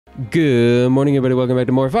Good morning, everybody. Welcome back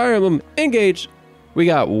to more Fire Emblem Engage. We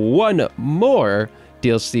got one more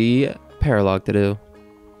DLC Paralogue to do.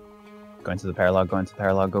 Going to the Paralogue, going to the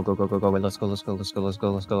Paralogue, go, go, go, go, go, let's go, let's go, let's go, let's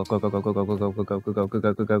go, let's go, go, go, go, go, go, go, go, go, go, go,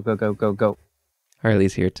 go, go, go, go, go, go.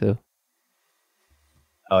 Harley's here too.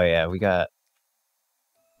 Oh yeah, we got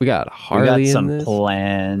Harley in some this.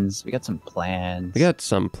 plans. We got some plans. We got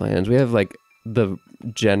some plans. We have like the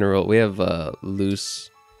general, we have loose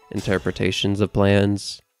interpretations of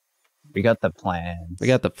plans. We got the plans. We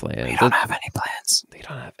got the plans. We don't have any plans. They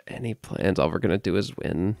don't have any plans. All we're gonna do is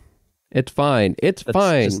win. It's fine. It's That's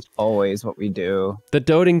fine. just always what we do. The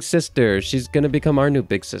doting sister. She's gonna become our new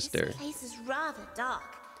big sister. This place is rather dark.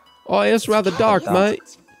 Oh, it's rather dark,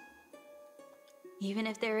 mate. Even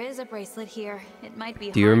if there is a bracelet here, it might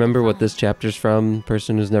be. Do you remember what this chapter's from?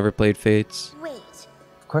 Person who's never played Fates. Wait.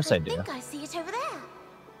 Of course I do. I think I see it over there.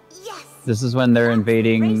 Yes. This is when they're That's the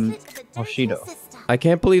invading bracelet of the doting Oshido. sister. I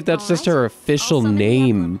can't believe that's just her official Also the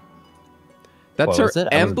name. emblem. That's What her was it? I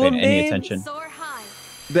wasn't emblem paying any name? attention. Soar high.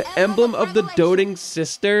 The emblem of the doting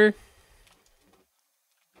sister?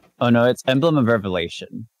 Oh no, it's Emblem of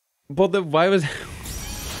Revelation. Well, then why was...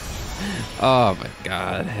 Oh my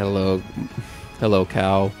god. Hello. Hello,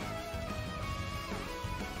 cow.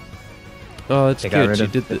 Oh, that's They got cute. rid She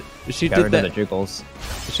of did the... She Got did rid that. of the jiggles.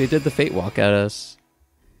 She did the fate walk at us.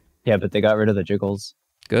 Yeah, but they got rid of the jiggles.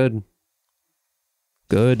 Good.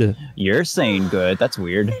 Good. You're saying good. That's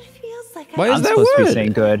weird. It feels like Why I is I'm that supposed to be good?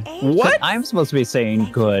 saying good. What? I'm supposed to be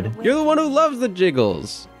saying good. You're the one who loves the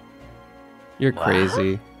jiggles. You're Wow.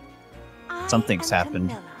 crazy. Something's happened.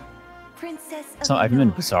 Camilla, Princess of So I'm in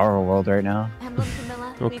North. Bizarro World right now. Emblem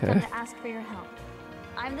Camilla, we've Okay. come to ask for your help.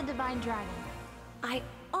 I'm the Divine Dragon. I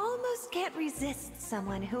almost can't resist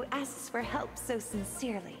someone who asks for help so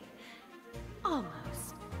sincerely.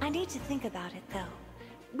 Almost. I need to think about it though,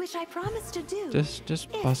 which I promise to do. Just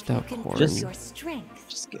If bust you out can corn. prove your strength.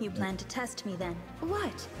 Just get You it. plan to test me then?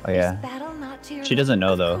 What? Oh, yeah. Is battle not to your She doesn't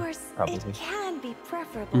know, Of though, course, probably. It can be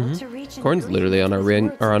preferable Mhm. to reach an Corn's literally on agreement our with ring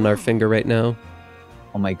words or on our alone. finger right now.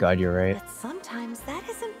 Oh my god, you're right. But sometimes that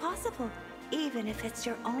isn't possible, even if it's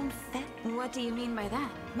your own family. What do you mean by that?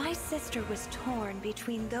 My sister was torn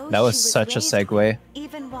between those. That was she such a raised segue. with,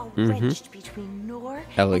 even while Mhm. wrenched between Nor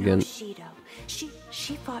Elegant. and Hoshido.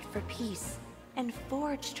 She fought for peace and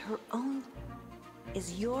forged her own.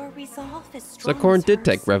 Is your resolve as strong So Corn as did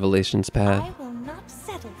take hers? Revelation's path. I will not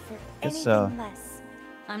settle for Guess anything so. less.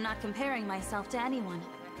 I'm not comparing myself to anyone.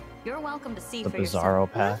 You're welcome to see The for Bizarro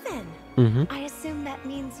yourself. path. Well hmm then, I assume that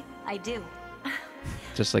means I do.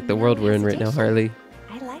 Just like the No world we're in right now, hesitation. Harley.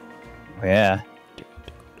 I like. Oh, yeah.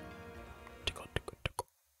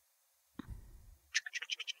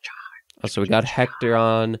 Also, we got Hector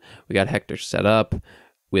on. We got Hector set up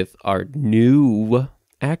with our new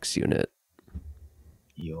axe unit.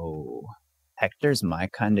 Yo. Hector's my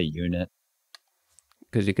kind of unit.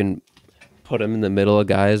 Because you can put him in the middle of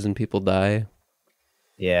guys and people die.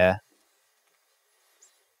 Yeah.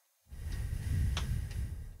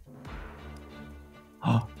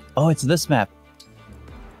 Oh, it's this map.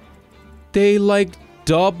 They like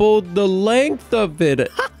doubled the length of it.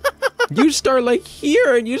 You start like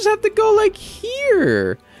here and you just have to go like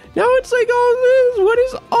here. Now it's like all this. What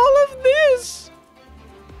is all of this?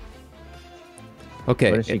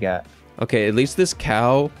 Okay. What does she got? Okay, at least this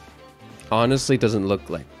cow honestly doesn't look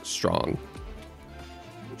like strong.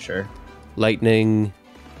 Sure. Lightning,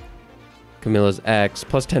 Camilla's X,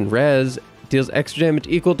 plus 10 res, deals extra damage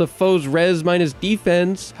equal to foe's res minus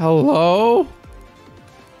defense. Hello?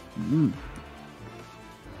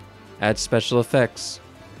 Adds special effects.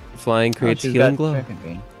 Flying creates she's healing got glow. Dragon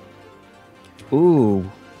Vein.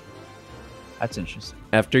 Ooh. That's interesting.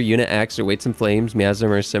 After unit acts or waits in flames, miasm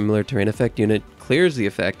or a similar terrain effect unit clears the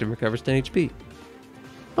effect and recovers 10 HP.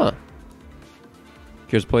 Huh.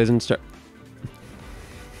 Cures poison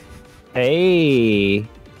Hey.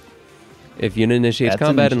 If unit initiates That's an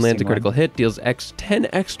combat and lands a interesting critical hit, deals 10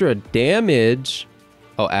 extra damage.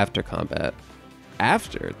 Oh, after combat.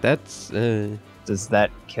 After? That's, Does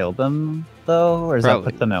that kill them, though? Or does Probably.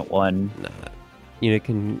 that put them at 1? nah. Unit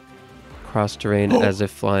can cross terrain as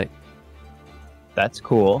if flying. That's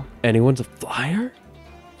cool. Anyone's a flyer?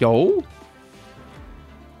 Yo?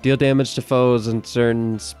 Deal damage to foes in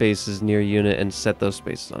certain spaces near unit and set those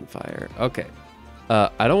spaces on fire. Okay.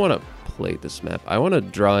 I don't want to play this map. I want to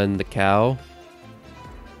draw in the cow.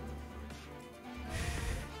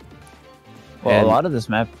 Well, And- a lot of this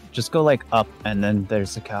map, just go like up and then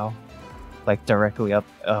there's the cow. Like directly up.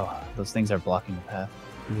 Oh, those things are blocking the path.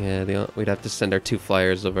 Yeah, we'd have to send our 2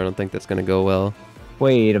 flyers over. I don't think that's going to go well.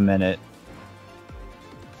 Wait a minute.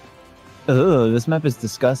 Ugh, this map is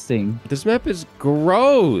disgusting. This map is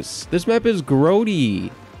gross. This map is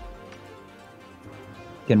grody.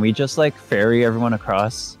 Can we just like ferry everyone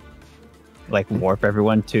across? Like warp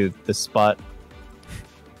everyone to the spot?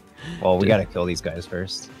 Well, we gotta kill these guys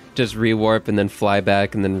first. Just rewarp and then fly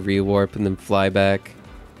back and then rewarp and then fly back.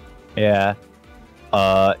 Yeah.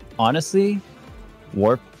 Honestly,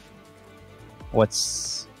 warp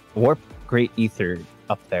Great Ether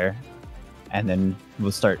up there, and then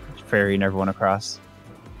we'll start ferrying everyone across.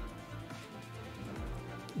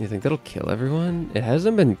 You think that'll kill everyone? It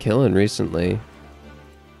hasn't been killing recently.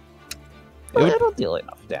 But it'll deal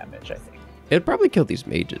enough damage, I think. It'd probably kill these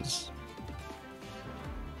mages.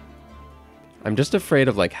 I'm just afraid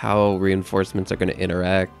of like how reinforcements are going to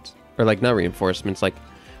interact. Or like not reinforcements, like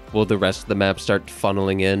will the rest of the map start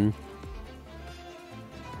funneling in?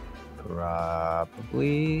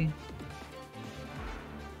 Probably. You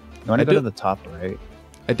want to go to the top right?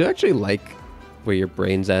 I do actually like where your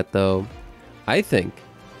brain's at though. I think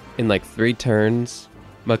in like 3 turns,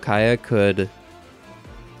 Micaiah could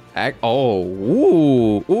act.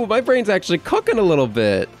 Oh, ooh, my brain's actually cooking a little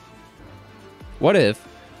bit. What if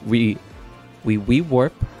we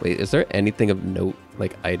warp? Wait, is there anything of note,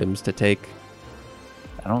 like items to take?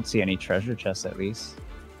 I don't see any treasure chests at least.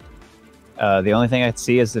 The only thing I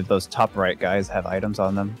see is if those top right guys have items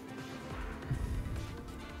on them.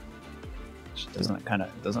 Which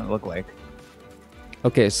doesn't look like.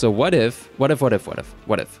 Okay, so what if?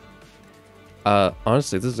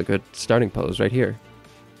 Honestly, this is a good starting pose right here.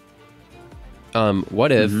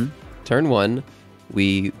 What if turn 1,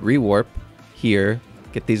 we rewarp here,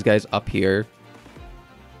 get these guys up here,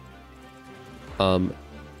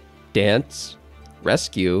 dance,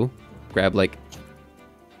 rescue, grab like,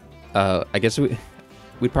 I guess we'd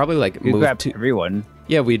probably like We'd move grab to everyone.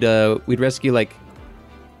 Yeah, we'd rescue like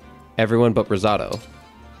everyone but Rosado,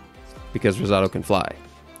 because Rosado can fly.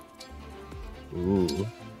 Ooh.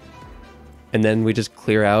 And then we just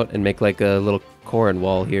clear out and make like a little Corrin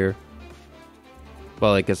wall here.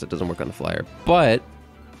 Well, I guess it doesn't work on the flyer, but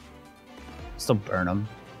Still burn them.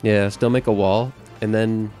 yeah, still make a wall, and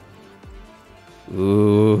then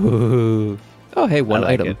ooh, oh hey, one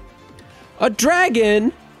like item, it. a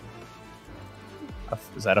dragon.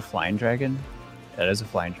 Is that a flying dragon? That is a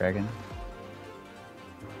flying dragon.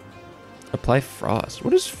 Apply frost.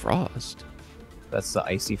 What is frost? That's the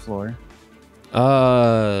icy floor.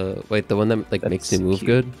 Wait, the one that like makes you move cute.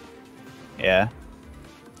 good. Yeah.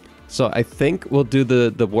 So I think we'll do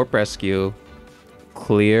the warp rescue,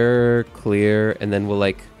 clear, and then we'll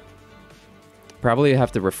like probably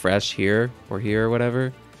have to refresh here or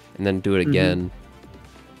whatever, and then do it again,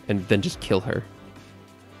 and then just kill her.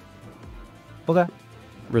 Okay.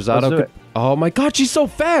 Rosado do could. it. Oh my god, she's so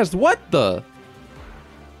fast! What the?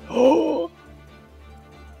 Oh.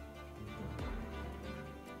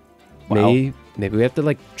 Maybe we have to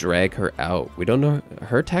like drag her out. We don't know.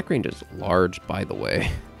 Her attack range is large, by the way.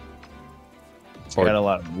 She's got a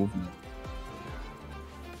lot of movement.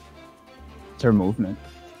 It's her movement.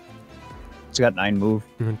 She's got 9 move.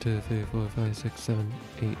 1, 2, 3, 4, 5, 6, 7,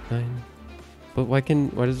 8, 9. But why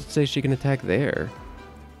does it say she can attack there?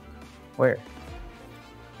 Where?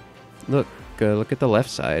 Look at the left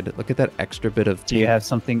side. Look at that extra bit of. Do you have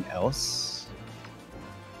something else?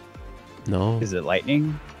 No. Is it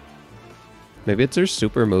lightning? Maybe it's her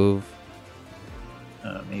super move.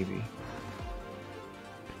 Maybe.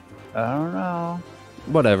 I don't know.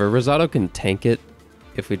 Whatever. Rosado can tank it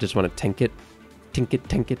if we just want to tank it. Tunk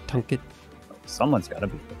it. Someone's got to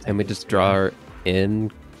be. And we just draw her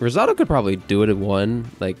in. Rosado could probably do it in one,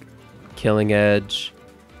 like killing edge.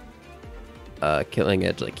 Killing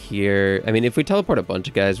edge like here. I mean, if we teleport a bunch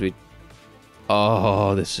of guys, we.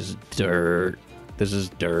 Oh, this is dirt. This is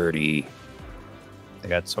dirty. They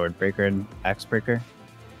got sword breaker and axe breaker.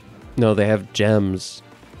 No, they have gems.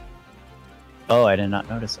 Oh, I did not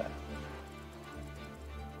notice that.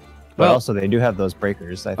 But Well- also, they do have those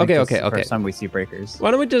breakers. I think Okay, this is the okay. first time we see breakers. Why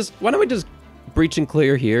don't we just breach and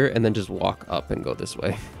clear here and then just walk up and go this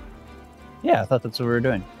way? Yeah, I thought that's what we were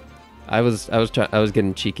doing. I was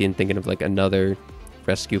getting cheeky and thinking of like another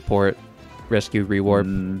rescue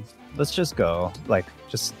rewarp. Let's just go. Like,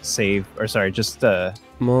 just save. Or sorry, just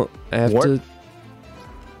Well, I have warp? to.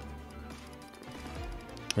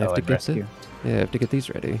 I have to and get rescue. I have to get these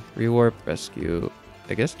ready. Rewarp, rescue.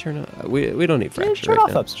 I guess turn off. We don't need fracture Turn right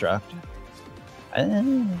off now. obstruct.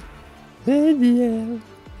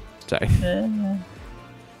 Sorry.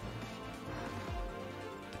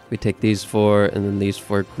 We take these 4 and then these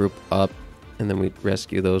 4 group up, and then we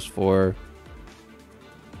rescue those 4.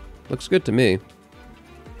 Looks good to me.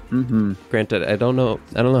 Granted, I don't know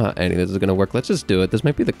how any of this is gonna work. Let's just do it. This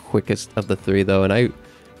might be the quickest of the 3 though, and I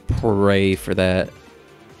pray for that.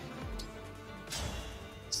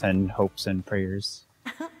 Send hopes and prayers.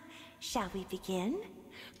 Shall we begin?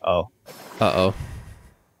 Oh. Uh-oh.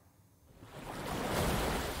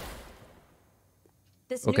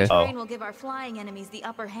 This Okay. new terrain will give our flying enemies the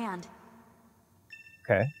upper hand.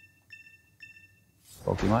 Okay.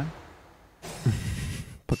 Pokemon.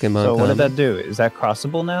 Pokemon. So what did come. that do? Is that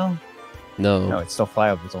crossable now? No. No, it's still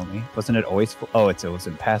flyables only. Wasn't it always? Oh, it was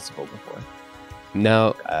impassable before.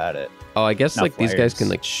 Now. Got it. Oh, I guess Now like these guys flyers. can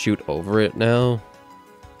like shoot over it now.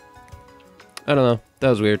 I don't know. That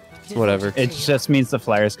was weird. Whatever. It just means the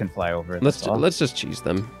flyers can fly over it. that's all. Let's just cheese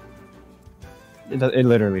them. It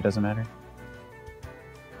literally doesn't matter.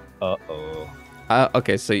 Uh-oh.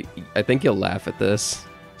 Okay, so I think you'll laugh at this.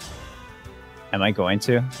 Am I going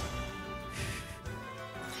to?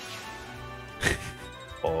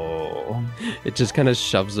 Oh. It just kind of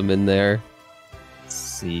shoves them in there. Let's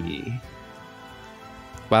see.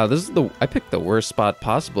 Wow, I picked the worst spot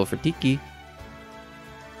possible for Tiki.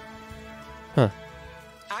 Huh.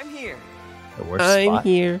 I'm here. The worst I'm spot.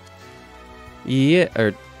 here. Yeah,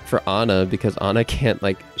 or for Anna, because Anna can't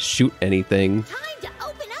like shoot anything. Time to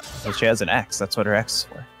open up Well, she has an axe. That's what her axe is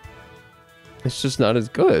for. It's just not as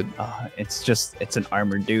good. It's an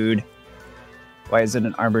armored dude. Why is it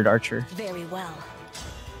an armored archer? Very well.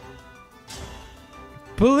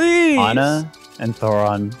 Please! Anna and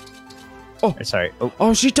Thoron. Oh. Or, sorry. Oh,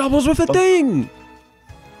 Oh, she doubles with a thing!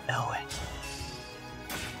 no way.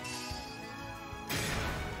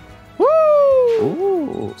 Woo!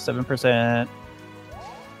 Ooh, 7%.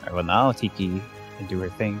 Alright, well now Tiki can do her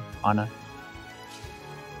thing. Anna.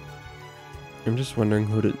 I'm just wondering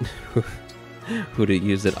who to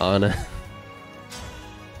use it, Anna.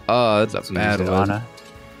 Oh, that's Let's a use bad it, one. Anna.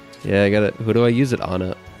 Yeah, I got it. Who do I use it,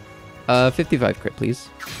 Anna? 55 crit, please.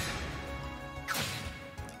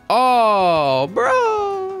 Oh,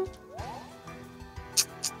 bro!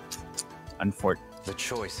 Unfortunate. The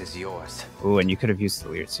choice is yours. Ooh, and you could have used the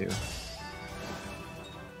Leer too.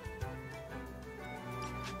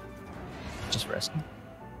 Just resting.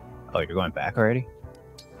 Oh, you're going back already?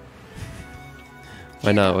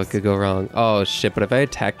 Why not? What could go wrong? Oh, shit, but if I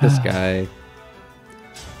attack this guy...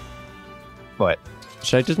 What?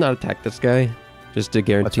 Should I just not attack this guy? Just to What's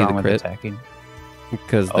guarantee wrong the with crit? attacking?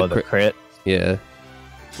 Because Oh, the crit? Yeah.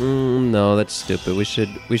 No, that's stupid. We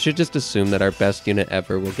should just assume that our best unit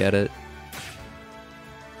ever will get it.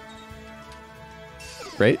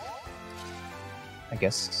 Right? I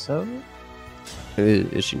guess so.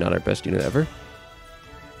 Is she not our best unit ever?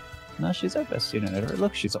 No, she's our best unit ever.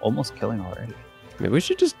 Look, she's almost killing already. Maybe we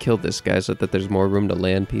should just kill this guy so that there's more room to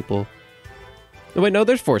land people. Oh, wait, no,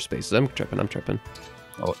 there's 4 spaces. I'm tripping.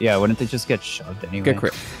 Oh, yeah, wouldn't they just get shoved anyway? Good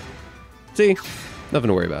crit. See? Nothing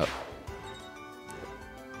to worry about.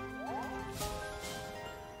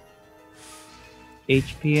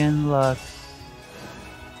 HP and luck.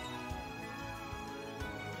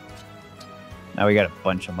 Now we gotta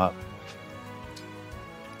bunch them up.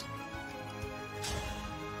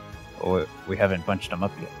 Oh, we haven't bunched them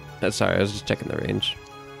up yet. Sorry, I was just checking the range.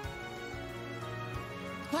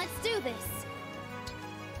 Let's do this.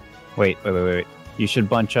 Wait. You should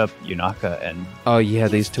bunch up Yunaka and... Oh, yeah,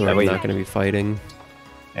 these two are Wait. not going to be fighting.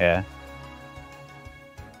 Yeah.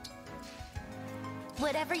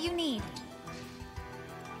 Whatever you need.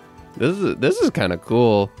 This is kind of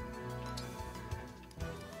cool.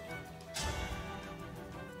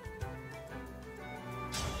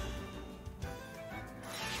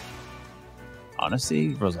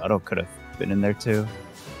 Honestly, Rosado could have been in there too.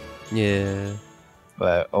 Yeah.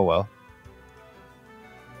 But, oh well.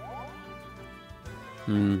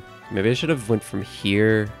 Maybe I should have went from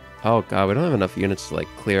here. Oh god, we don't have enough units to like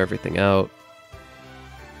clear everything out.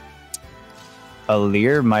 A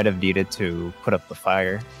Leer might have needed to put up the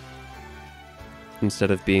fire.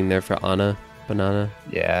 Instead of being there for Anna, Banana.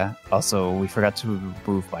 Yeah. Also, we forgot to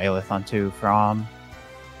move Byleth onto From.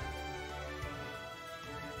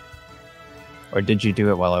 Or did you do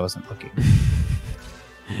it while I wasn't looking?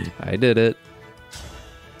 I did it.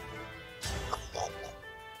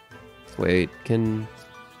 Wait, can...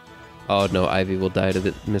 Oh no, Ivy will die to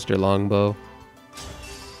Mr. Longbow.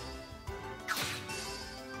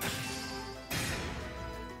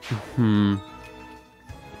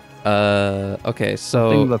 Okay,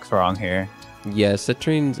 so... Something looks wrong here. Yeah,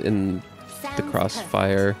 Citrine's in the Sounds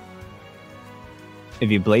crossfire.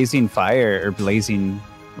 If you blazing fire or blazing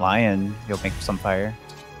lion, you'll make some fire.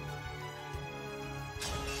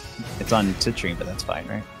 It's on Citrine, but that's fine,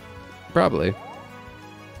 right? Probably.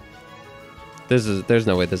 There's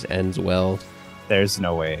no way this ends well. There's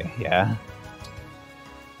no way. Yeah.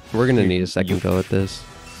 We're gonna need a second go at this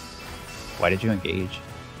Why did you engage?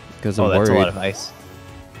 because I'm Oh, that's worried. a lot of ice.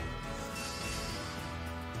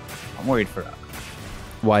 I'm worried for.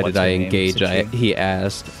 Why What's did I her name? engage? Citrine? He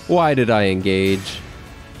asked. Why did I engage?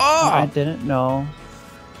 I didn't know.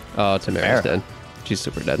 Oh, Tamara's Tamara. dead. She's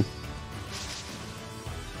super dead.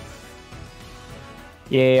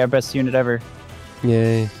 Yay, our best unit ever.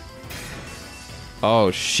 Yay.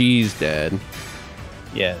 Oh, she's dead.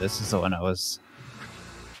 Yeah, this is the one I was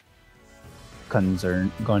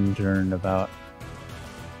concerned about.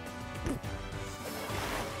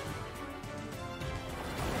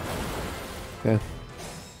 Okay.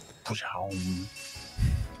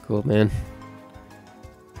 Cool, man.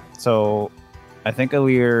 So, I think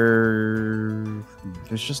there's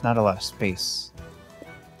just not a lot of space.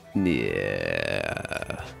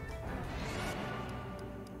 Yeah.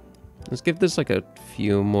 Let's give this like a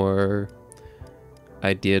few more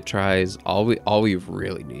idea tries. All we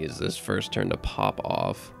really need is this first turn to pop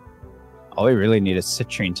off. All we really need is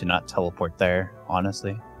Citrine to not teleport there,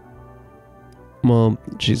 honestly. Well,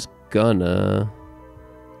 she's gonna.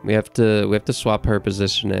 We have to swap her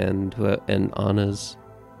position and Anna's.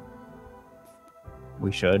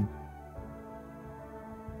 We should.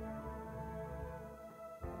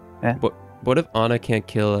 What if Anna can't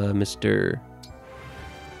kill Mr.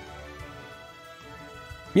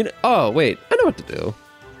 You know? Oh wait, I know what to do.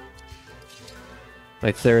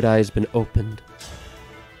 My third eye has been opened.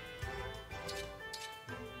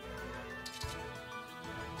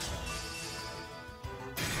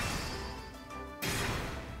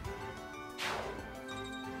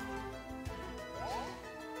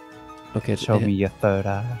 Okay, Show me your third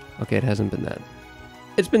eye. Okay, it hasn't been that.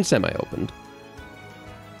 It's been semi-opened.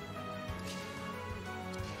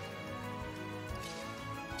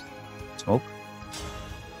 Smoke.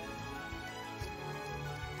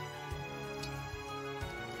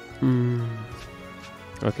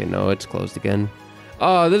 Okay, no, it's closed again.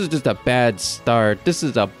 Oh, this is just a bad start. This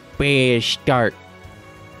is a bad start.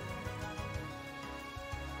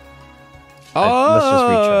 Let's just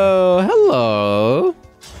retry. Oh, hello.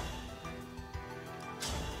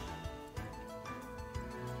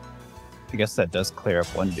 I guess that does clear up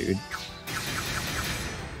one dude.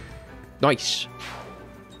 Nice.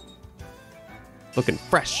 Looking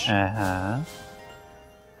fresh. Uh-huh.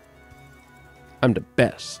 I'm the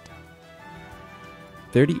best.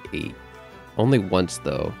 38. Only once,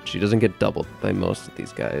 though. She doesn't get doubled by most of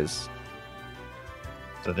these guys.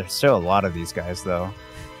 So there's still a lot of these guys, though.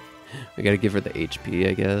 We gotta give her the HP,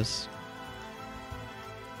 I guess.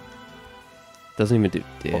 Doesn't even do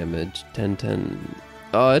damage. 10, 10.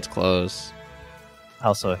 Oh, it's close.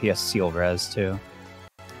 Also, he has seal res, too.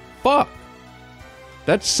 Fuck!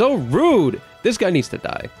 That's so rude! This guy needs to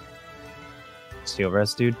die. Seal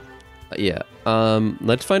res, dude? Yeah.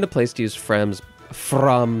 Let's find a place to use Fram's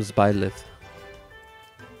Bylith.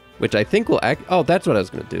 Which I think will act... Oh, that's what I was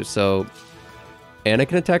gonna do. So, Anna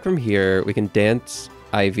can attack from here. We can dance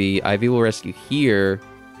Ivy. Ivy will rescue here.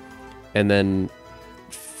 And then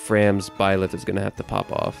Fram's Bylith is gonna have to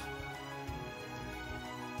pop off.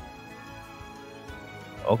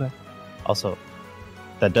 Okay. Also,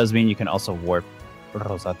 that does mean you can also warp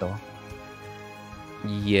Rosato.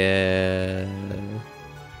 Yeah. Do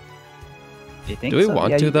you think Do we so?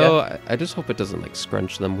 want Yeah, to, yeah. though? I just hope it doesn't, like,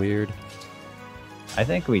 scrunch them weird. I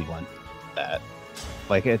think we want that.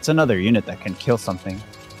 Like, it's another unit that can kill something.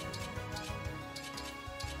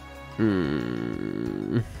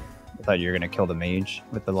 I thought you were going to kill the mage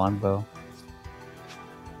with the longbow.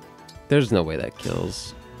 There's no way that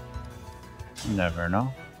kills. You never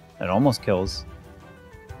know. It almost kills.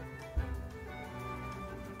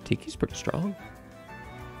 Tiki's pretty strong.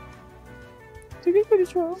 Tiki's pretty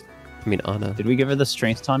strong. I mean, Anna. Did we give her the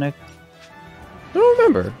strength tonic? I don't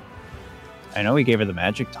remember. I know we gave her the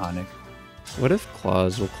magic tonic. What if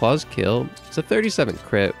Claws? Will Claws kill? It's a 37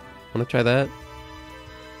 crit. Want to try that?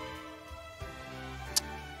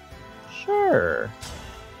 Sure.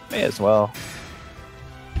 May as well.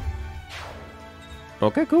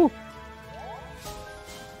 Okay, cool.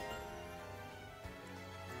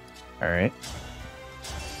 Alright.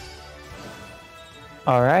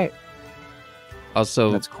 Alright.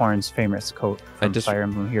 Also, That's Corrin's famous quote from Fire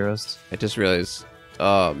Emblem Heroes. I just realized.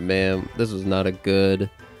 Oh man, this was not a good.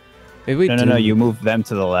 Maybe we No, you move them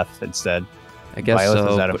to the left instead. I guess Violet so.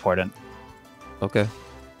 is that but- important. Okay.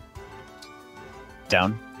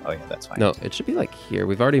 Down? Oh yeah, that's fine. No, it should be like here.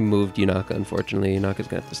 We've already moved Yunaka. Unfortunately, Yunaka's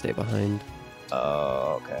gonna have to stay behind.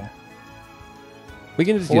 Oh, okay. We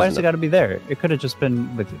can just Well, why use. does it got to be there? It could have just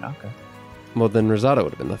been with Yunaka. Well, then Rosado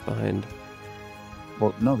would have been left behind.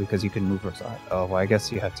 Well, no, because you can move Rosado. Oh, well, I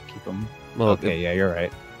guess you have to keep them. Well, Okay, yeah, you're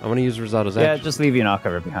right. I want to use Rosato's Yeah, action. just leave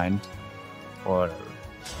Yunaka behind. Whatever.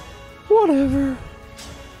 Whatever.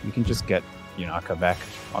 You can just get Yunaka back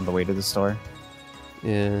on the way to the store.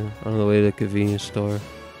 Yeah, on the way to the convenience store.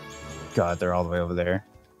 God, they're all the way over there.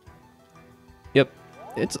 Yep.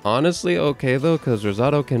 It's honestly okay, though, because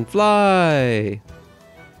Rosado can fly.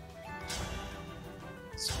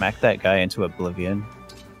 Smack that guy into oblivion.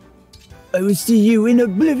 I will see you in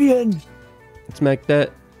oblivion! Smack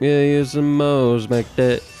that. Yeah, use some mo. Smack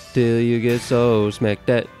that. Till you get so. Smack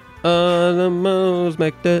that. The mo.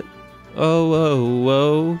 Smack that. Oh, whoa,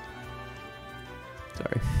 whoa.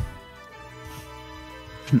 Sorry.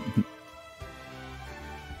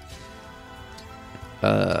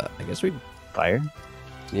 I guess we... Fire?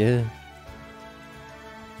 Yeah.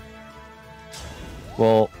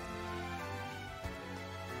 Well,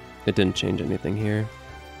 It didn't change anything here.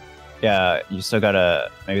 yeah, you still gotta...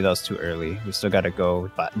 Maybe that was too early. We still gotta go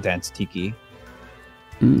dance Tiki.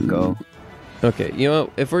 Go. Okay, you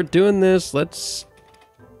know, if we're doing this, let's...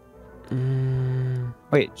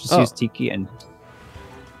 Wait, just Oh. use Tiki and...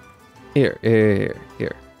 Here.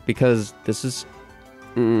 Because this is...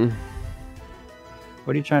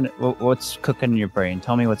 What are you trying to... What's cooking in your brain?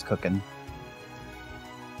 Tell me what's cooking.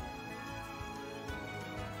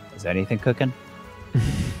 Is anything cooking?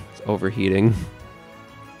 It's overheating.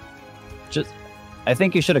 Just... I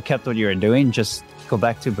think you should have kept what you were doing. Just go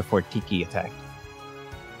back to before Tiki attacked.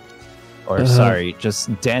 Or, sorry,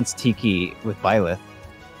 just dance Tiki with Byleth.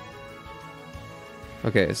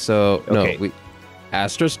 Okay, so... Okay. No, we...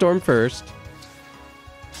 Astra Storm first.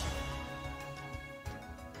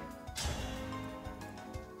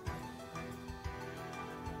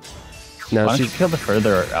 Now Why don't you she's... kill the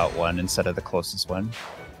further out one instead of the closest one?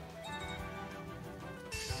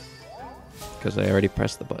 Because I already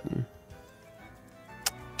pressed the button.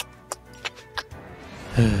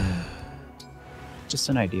 Just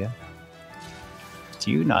an idea.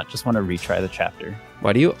 Do you not just want to retry the chapter?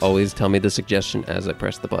 Why do you always tell me the suggestion as I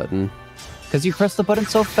press the button? Because you press the button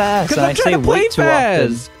so fast. Because and I'm I trying say to play wait too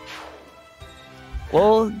fast! often.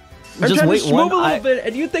 Well, I'm just trying wait to one. move a little bit,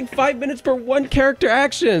 and you think 5 minutes per one character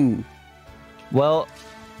action. Well,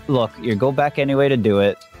 look, you go back anyway to do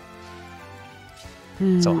it.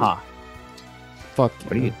 So, Fuck.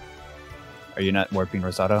 What are you? Are you not warping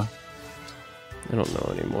Rosado? I don't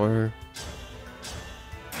know anymore.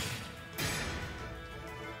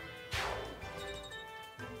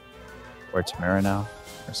 Or Tamara now?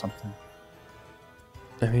 Or something?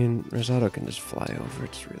 I mean, Rosado can just fly over.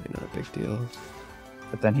 It's really not a big deal.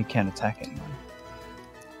 But then he can't attack anyone.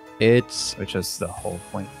 It's Which is the whole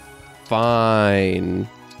point. fine.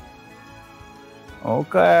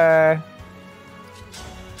 Okay.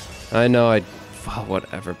 I know,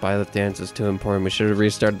 whatever. Byleth Dance is too important. We should have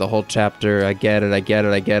restarted the whole chapter. I get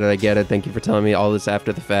it. Thank you for telling me all this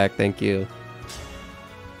after the fact. Thank you.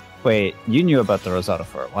 Wait, you knew about the Rosado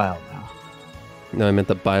for a while now. No, I meant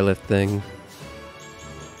the Byleth thing.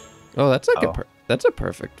 Oh, that's like Oh. that's a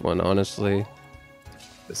perfect one, honestly.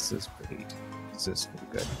 This is pretty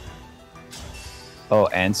good. Oh,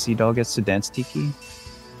 and Sea Doll gets to dance Tiki?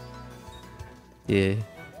 Yeah.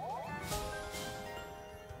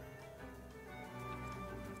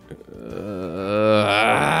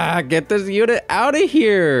 Get this unit out of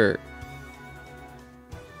here!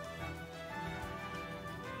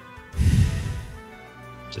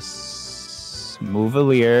 Just move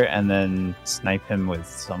Alir and then snipe him with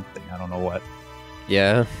something. I don't know what.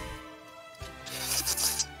 Yeah.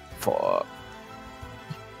 Fuck.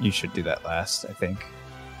 You should do that last, I think.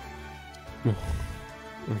 I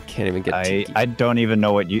can't even get Tiki. I don't even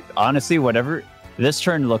know what you... Honestly, whatever... This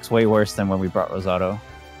turn looks way worse than when we brought Rosado.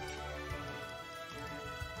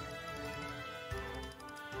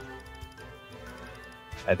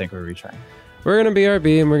 I think we're retrying. We're gonna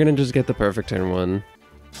BRB and we're gonna just get the perfect turn one.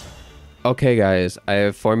 Okay, guys, I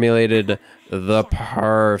have formulated the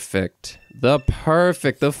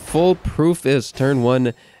foolproofest turn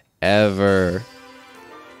one ever.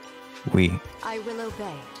 We. I will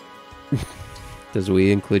obey. Does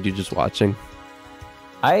we include you just watching?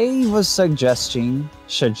 I was suggesting.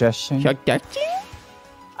 I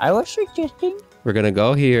was suggesting. We're gonna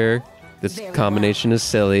go here. This Very combination is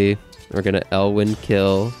silly. We're gonna Elwyn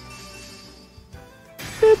kill.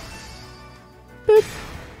 Boop. Boop.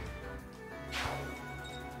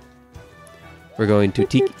 We're going to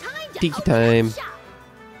Tiki time.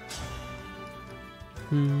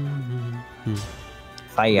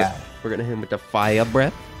 Fire. We're gonna hit him with the fire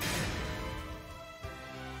breath.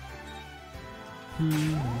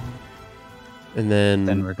 And then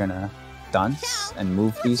Then we're gonna dance and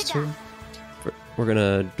move these two. We're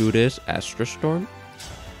gonna do this Astra Storm.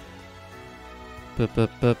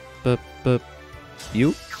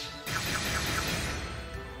 You.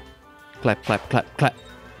 Clap, clap, clap, clap.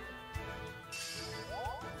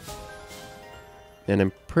 And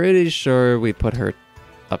I'm pretty sure we put her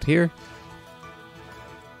up here.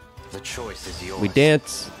 The choice is yours. We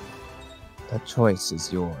dance. The choice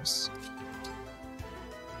is yours.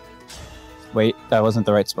 Wait, that wasn't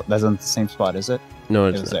the right spot. That's in the same spot, is it? No, It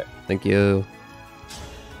it's was not. there. Thank you.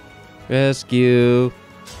 Rescue.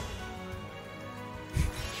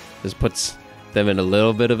 This puts them in a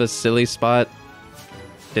little bit of a silly spot.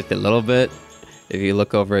 Just a little bit. If you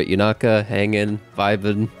look over at Yunaka, hanging,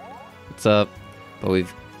 vibing, what's up? But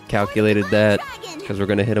we've calculated that because we're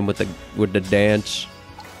gonna hit him with the dance.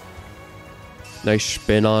 Nice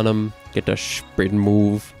spin on him. Get the spin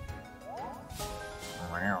move.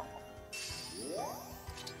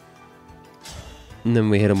 And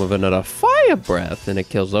then we hit him with another fire breath, and it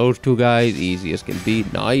kills those two guys easy as can be.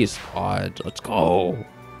 Nice odds. Let's go.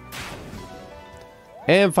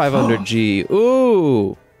 And 500 G.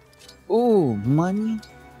 Ooh. Ooh, money.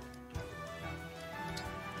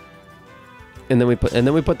 And then we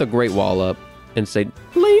put the Great Wall up and say,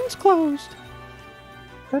 lane's closed.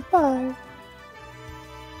 Goodbye.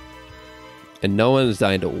 And no one's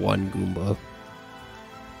dying to one Goomba.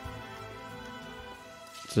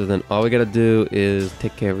 So then all we gotta do is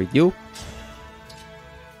take care of you.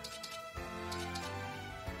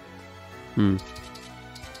 I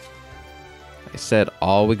said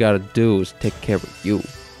all we gotta do is take care of you.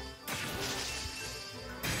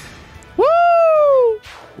 Woo!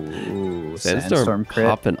 Ooh, Sandstorm crit.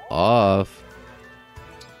 popping off.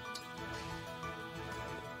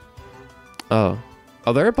 Oh,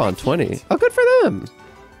 they're up on 20. Oh, good for them.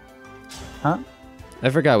 Huh? I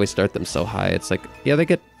forgot we start them so high. It's like, yeah, they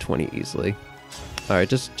get 20 easily. All right,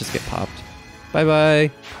 just get popped. Bye bye.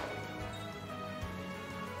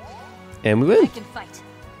 And we win. I can fight.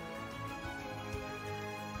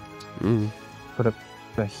 Put up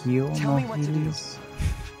a heal. Tell no me what to do. healies.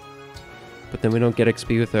 But then we don't get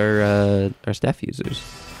XP with our staff users.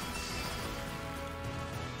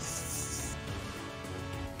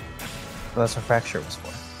 Well, that's what Fracture was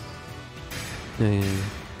for. Yeah.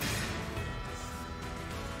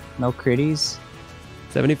 No critties.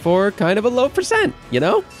 74, kind of a low percent, you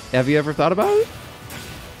know? Have you ever thought about it?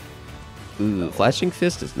 Ooh, Flashing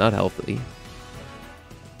Fist is not healthy.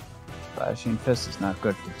 Flashing Fist is not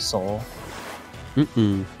good for the soul.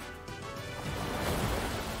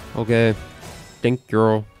 Okay. Think,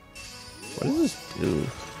 girl. What does this do?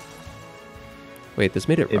 Wait, this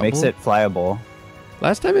made it It makes rumble? it flyable.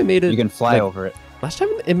 Last time it made it... You can fly like, over it. Last time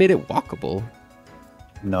it made it walkable.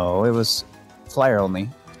 No, it was flyer only.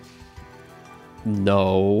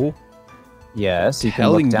 No. Yes, you can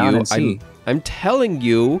look down and see. I'm telling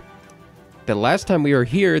you that last time we were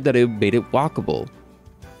here that it made it walkable.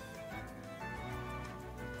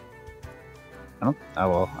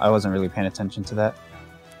 I wasn't really paying attention to that.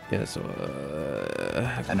 Yeah, so...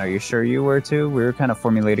 And are you sure you were too? We were kind of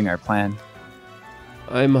formulating our plan.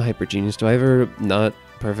 I'm a hyper genius. Do I ever not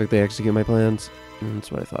perfectly execute my plans?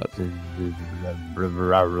 That's what I thought.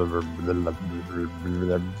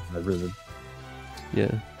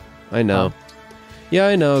 Yeah, I know. Yeah,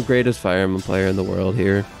 I know. Greatest Fire Emblem player in the world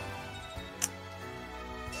here.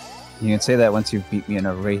 You can say that once you've beat me in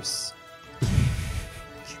a race.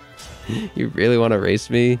 You really want to race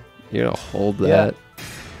me? You're gonna hold that?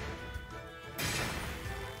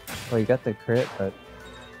 Well, you got the crit, but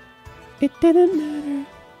It didn't matter.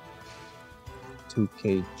 2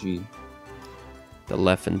 kg. The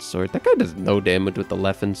Leffen sword. That guy does no damage with the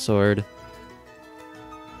Leffen sword.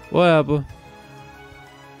 What?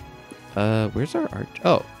 Where's our archer?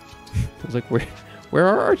 Oh, I was like, where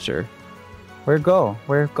our archer? Where go?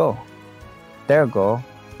 Where go? There go.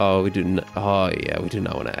 Oh, we do. Oh yeah, we do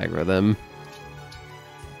not want to aggro them.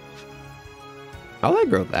 I'll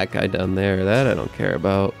aggro that guy down there. That I don't care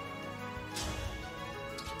about.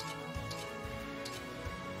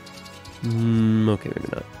 Okay, maybe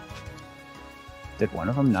not. Did one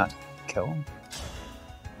of them not kill him?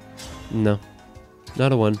 No,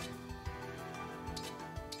 not a one.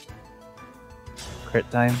 Crit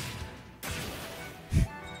time?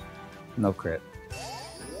 No crit.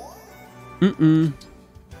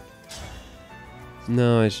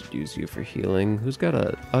 No, I should use you for healing. Who's got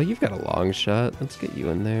a... Oh, you've got a long shot. Let's get you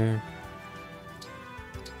in there.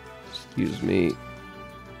 Excuse me.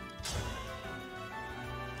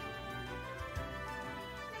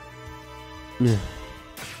 There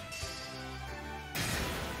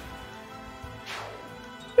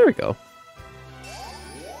we go.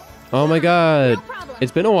 Oh my god. No problem.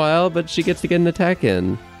 It's been a while, but she gets to get an attack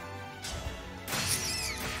in.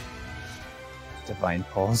 Divine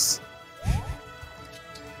Pulse.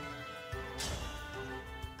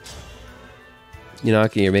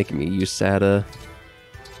 Yanaki, you're making me use Sada.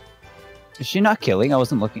 Is she not killing? I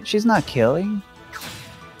wasn't looking. She's not killing?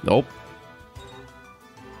 Nope.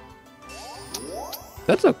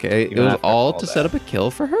 That's okay. Even it was after all all to that. set up a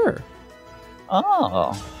kill for her.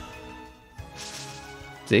 Oh.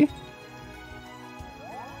 See?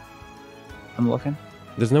 I'm looking.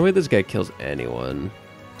 There's no way this guy kills anyone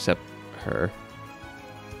except her.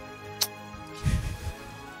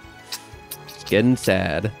 It's getting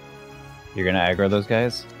sad. You're gonna aggro those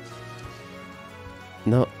guys?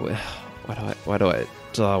 No, why do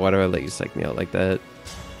I let you psych me out like that?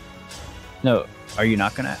 No, are you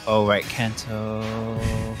not gonna? Oh, right, Kanto.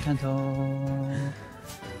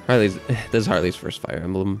 This is Harley's first Fire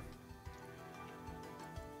Emblem.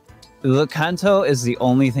 The Kanto is the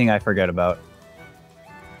only thing I forget about.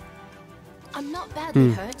 I'm not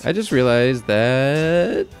badly hurt. I just realized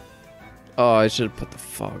that. Oh, I should have put the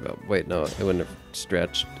fog up. Wait, no, it wouldn't have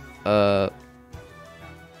stretched.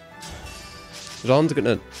 Jean's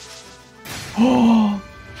gonna. Oh,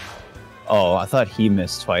 I thought he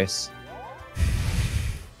missed twice.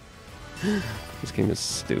 This game is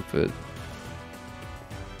stupid.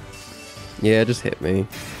 Yeah, just hit me.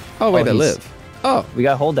 Oh wait, I live. Oh, We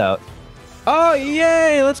got holdout. oh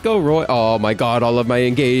yay! Let's go, Roy. Oh my God, all of my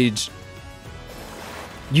engage.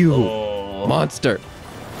 You monster.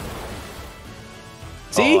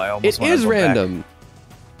 See, I almost it wanna is go back. random.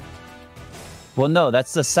 Well, no,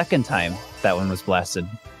 that's the second time that one was blasted.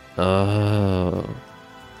 Oh.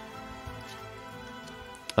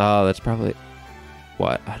 Oh, that's probably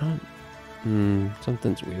what I don't.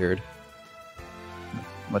 Something's weird.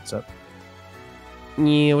 What's up?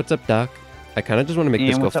 Yeah, what's up, Doc? I kind of just want to make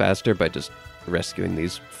this go what's up? faster by just rescuing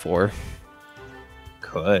these 4.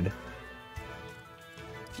 Could.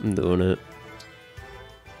 I'm doing it.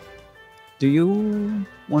 Do you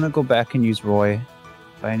want to go back and use Roy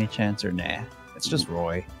by any chance, or nah? It's just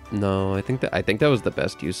Roy. No, I think that was the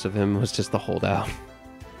best use of him, was just the holdout.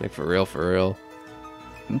 Like for real, for real.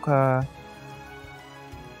 Okay.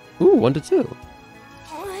 Ooh, 1 to 2.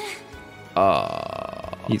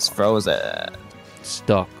 He's frozen.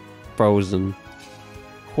 Stuck, frozen.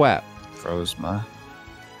 Quap. Froze my.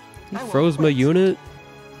 He froze my unit.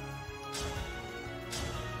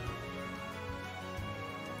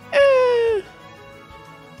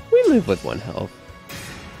 We live with 1 health.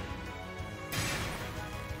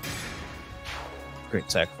 Great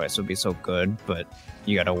Sacrifice would be so good, but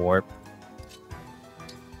you gotta warp.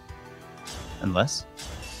 Unless?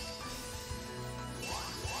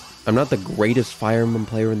 I'm not the greatest Fire Emblem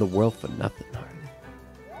player in the world for nothing, Harley.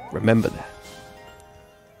 Remember that.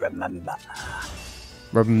 Remember.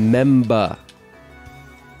 Remember.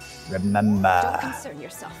 Remember. Don't concern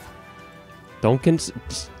yourself.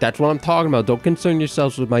 That's what I'm talking about. Don't concern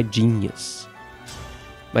yourselves with my genius.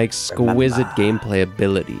 My exquisite gameplay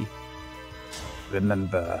ability.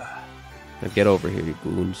 Remember. Now get over here, you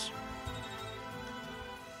goons.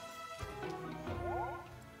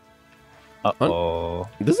 Uh-oh.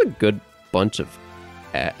 This is a good bunch of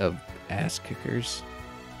ass kickers.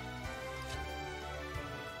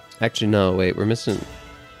 Actually, no, wait, we're missing...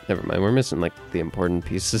 Never mind, we're missing, like, the important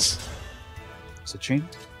pieces. Citrine?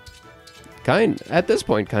 At this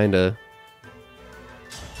point, kinda.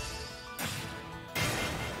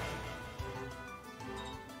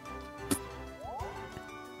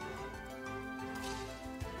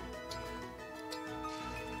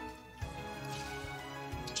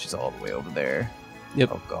 She's all the way over there. Yep.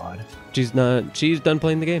 Oh, God. She's done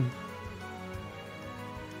playing the game.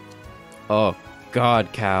 Oh,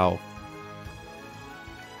 God, cow.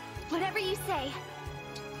 Whatever you say.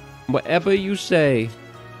 Whatever you say.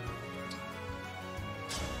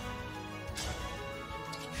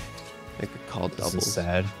 I could call This doubles. is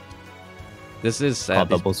sad. This is Call sad.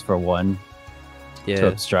 doubles for 1 to Yeah,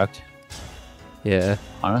 obstruct. yeah.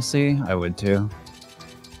 Honestly, I would too.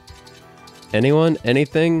 Anyone?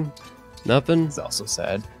 Anything? Nothing? It's also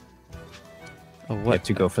sad. Oh, You what? have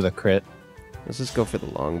to go for the crit. Let's just go for the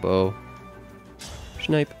longbow.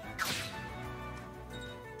 Snipe.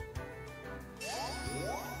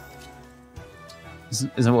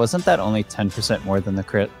 Wasn't that only 10% more than the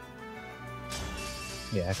crit?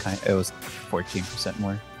 Yeah, it was 14%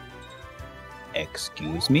 more.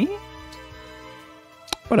 Excuse me?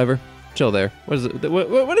 Whatever. Chill there. What is it?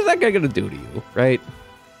 What is that guy gonna do to you, right?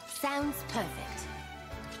 Sounds perfect.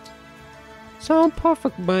 Sound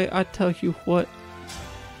perfect, mate. I tell you what.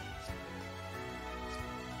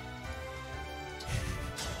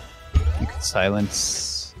 You could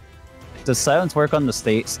Silence. Does silence work on the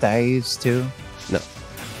staves too? No.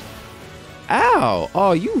 Ow!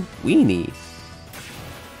 Oh, you weenie.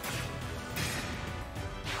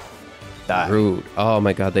 Die. Rude. Oh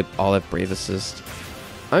my god, they all have Brave Assist.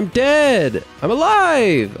 I'm dead! I'm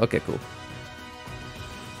alive! Okay, cool.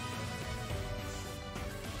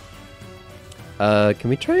 Can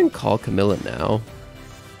we try and call Camilla now?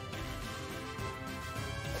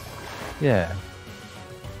 Yeah.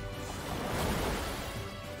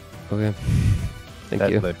 Okay. Thank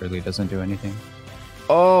That you. literally doesn't do anything.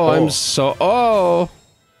 Oh, Oh. I'm so... Oh!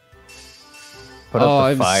 Put up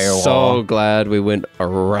the I'm firewall. so glad we went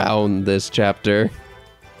around this chapter.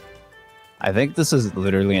 I think this is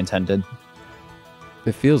literally intended.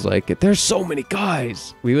 It feels like it. There's so many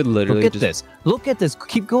guys. We would literally Look at this. Look at this.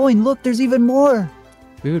 Keep going. Look, there's even more.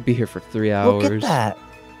 We would be here for 3 hours. Look at that.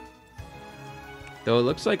 Though it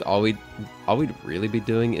looks like all we'd really be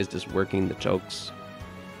doing is just working the chokes.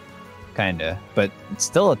 Kinda. But it's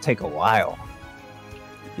still take a while.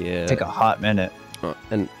 Yeah. Take a hot minute.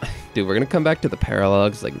 And dude, we're gonna come back to the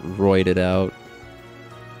paralogs, like roid it out.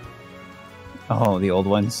 Oh, the old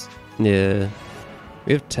ones. Yeah.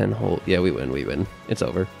 We have 10 whole. Yeah, we win. It's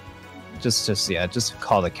over. Just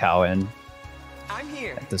call the cow in I'm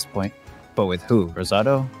here. at this point. But with who?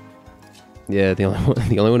 Rosado? Yeah, the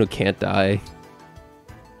only one who can't die.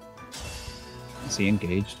 Is he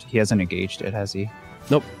engaged? He hasn't engaged it, has he?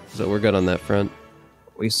 Nope. So we're good on that front.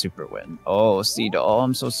 We super win. Oh, Sea Doll,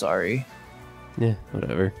 I'm so sorry. Yeah,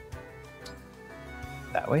 whatever.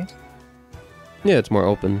 That way? Yeah, it's more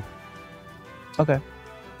open. Okay.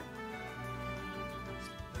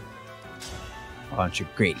 Aren't you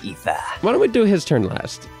great, Ether? Why don't we do his turn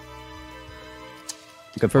last?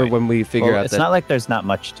 Good For point. when we figure Well, out it's that not like there's not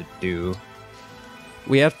much to do.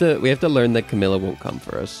 we have to learn that Camilla won't come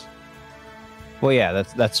for us. Well, yeah,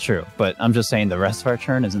 that's true. But I'm just saying the rest of our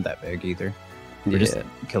turn isn't that big either. We're just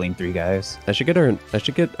killing 3 guys. I should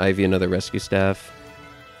get Ivy another rescue staff.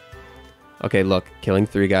 Okay, look, killing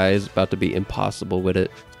 3 guys, about to be impossible with it.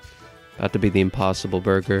 About to be the impossible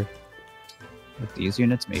burger. With these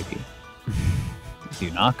units, maybe.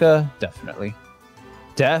 Dunaka, definitely.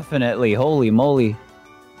 Definitely, holy moly.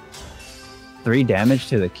 3 damage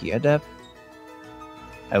to the Key Adept?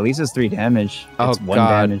 At least it's 3 damage. Oh, It's 1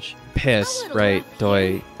 God. damage. Piss, right,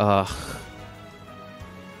 Doi. Ugh.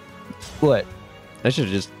 What? I should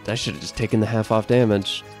have just taken the half off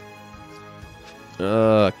damage.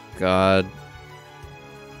 Oh god.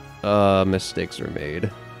 Mistakes were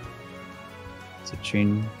made.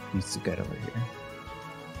 Citrine needs to get over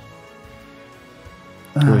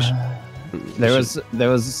here.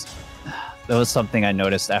 There was something I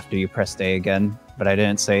noticed after you pressed A again, but I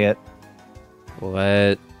didn't say it.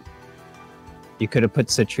 What? You could have put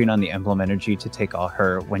Citrine on the Emblem Energy to take all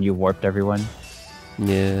her when you warped everyone.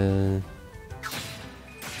 Yeah.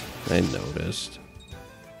 I noticed.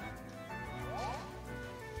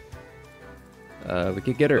 We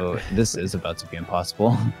could get her. Oh, this is about to be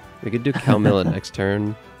impossible. We could do Camilla next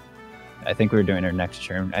turn. I think we're doing her next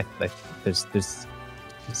turn.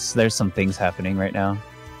 There's some things happening right now.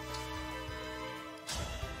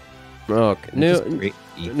 Okay. Just No, great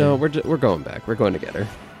Ethan. no, we're going back. We're going to get her.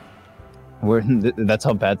 That's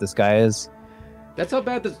how bad this guy is. That's how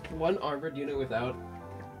bad this one armored unit without.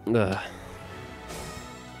 Ugh.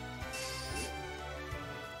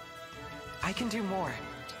 I can do more.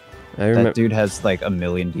 I remember. That dude has like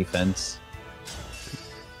 1,000,000 defense.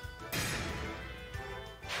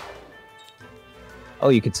 Oh,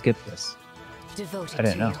 you could skip this. Devoted I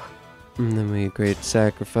didn't to know. you. And then we great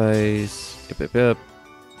sacrifice. Yep.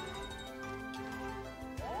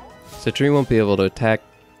 Citrine won't be able to attack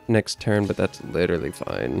next turn, but that's literally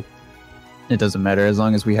fine. It doesn't matter as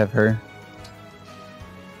long as we have her.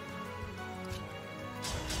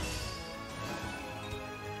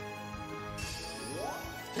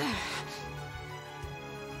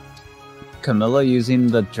 Camilla using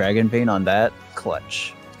the Dragon Bane on that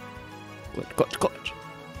clutch. Clutch.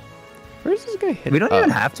 Where's this guy hit? We don't even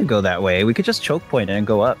have to go that way. We could just choke point it and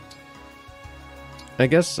go up. I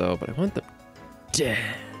guess so, but I want them dead.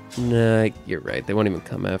 Nah, you're right. They won't even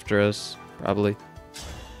come after us, probably.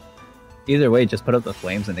 Either way, just put up the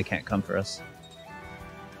flames and they can't come for us.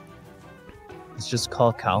 Let's just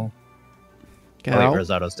call Cal. Cal? Oh, wait,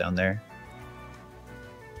 Rosado's down there.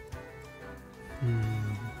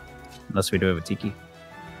 Unless we do it with Tiki.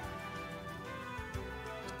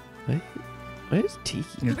 Why is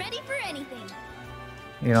Tiki? Ready for anything.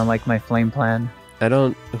 You don't like my flame plan? I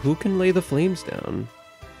don't... Who can lay the flames down?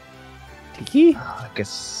 Tiki? I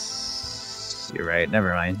guess you're right.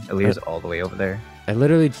 Never mind. Elia's all the way over there. I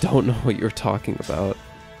literally don't know what you're talking about.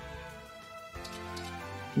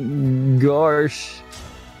 Gosh.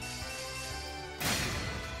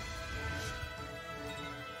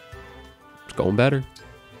 It's going better.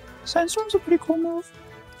 Sandstorm's a pretty cool move.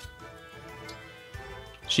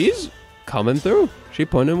 She's coming through. She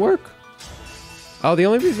putting in work. Oh, the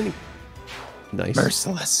only reason. Nice.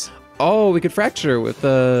 Merciless. Oh, we could fracture with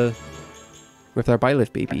our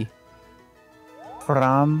Byleth baby.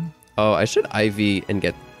 From. Oh, I should IV and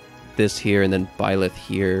get this here and then Byleth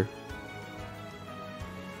here.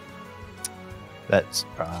 That's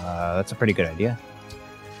a pretty good idea.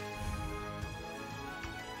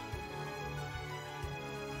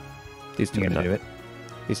 These two You are gonna not, do it?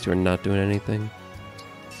 These two are not doing anything.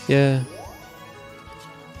 Yeah.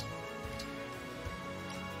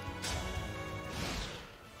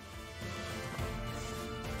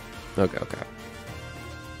 Okay, okay.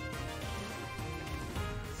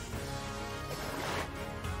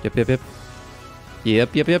 Yep, yep, yep.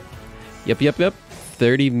 Yep, yep, yep. Yep, yep, yep.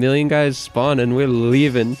 30 million guys spawn and we're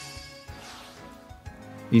leaving.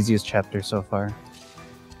 Easiest chapter so far.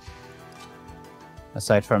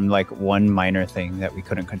 Aside from like one minor thing that we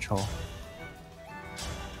couldn't control.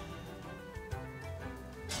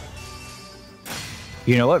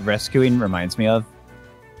 You know what rescuing reminds me of?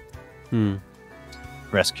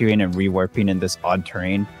 Rescuing and rewarping in this odd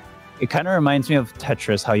terrain. It kind of reminds me of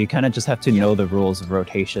Tetris, how you kind of just have to know the rules of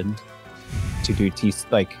rotation to do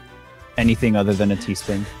like anything other than a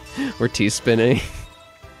T-spin. We're T-spinning.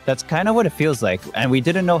 That's kind of what it feels like, and we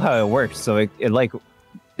didn't know how it worked, so it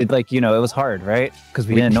was hard, right? Because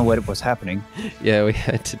we didn't know what was happening. Yeah, we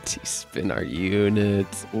had to T-spin our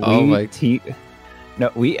units.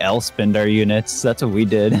 We L-spinned our units. That's what we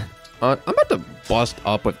did. I'm about to bust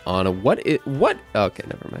up with Ana. What? Okay,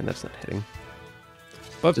 never mind. That's not hitting.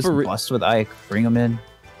 But Just bust with Ike. Bring him in.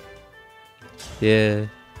 Yeah.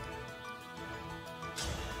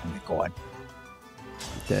 Oh my god.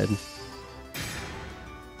 Dead.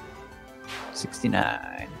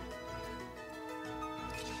 69.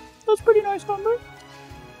 That's pretty nice number.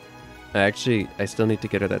 I still need to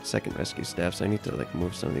get her that second rescue staff, so I need to like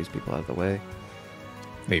move some of these people out of the way.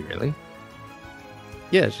 Wait, really?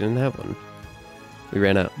 Yeah, she didn't have one. We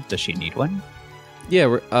ran out. Does she need one?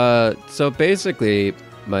 Yeah, so basically,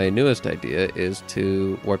 my newest idea is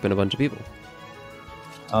to warp in a bunch of people.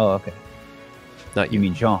 Oh, okay. Not You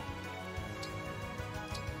mean Jean?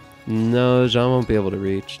 No, Jean won't be able to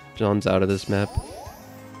reach. Jean's out of this map.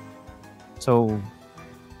 So,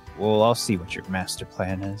 well, I'll see what your master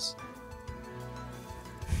plan is.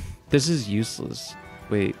 This is useless.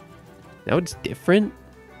 Wait, now it's different?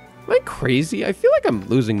 Am I crazy? I feel like I'm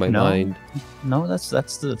losing my mind. No, that's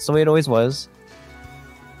the way it always was.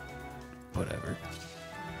 Whatever.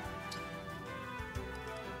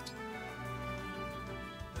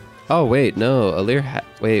 Oh, wait, no. Alir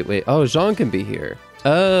wait. Oh, Jean can be here.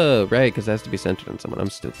 Oh, right, because it has to be centered on someone. I'm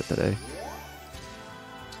stupid today.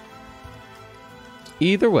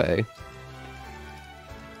 Either way.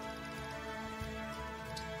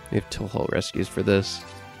 We have 2 whole rescues for this.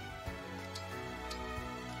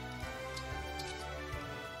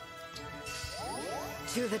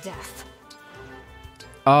 To the death.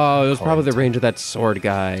 Oh, it was probably the range of that sword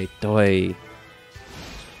guy. Doi.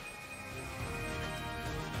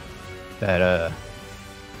 That,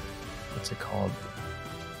 what's it called?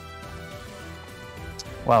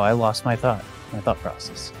 Wow, I lost my thought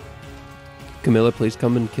process. Camilla, please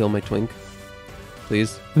come and kill my twink.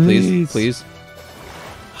 Please. Please.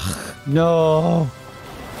 No.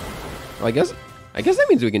 Well, I guess that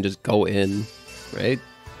means we can just go in, right?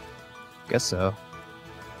 Guess so.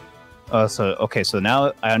 Oh, so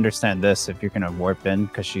now I understand this. If you're gonna warp in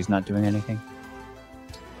because she's not doing anything,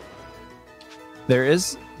 there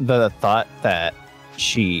is the thought that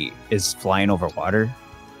she is flying over water.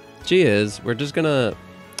 She is.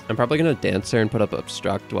 I'm probably gonna dance her and put up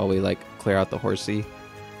obstruct while we like clear out the horsey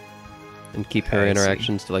and keep her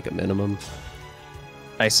interactions to like a minimum.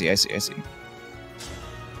 I see. It's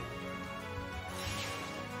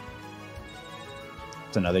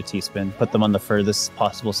another T-spin. Put them on the furthest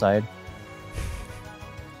possible side.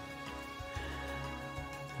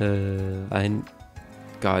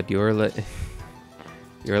 God, you're like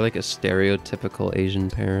a stereotypical Asian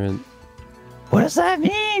parent. What does that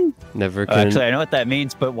mean? Never can. Actually, I know what that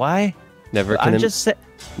means, but why? Never can.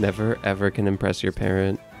 Never ever can impress your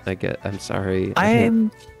parent. I'm sorry.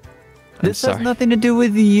 This has nothing to do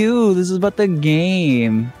with you. This is about the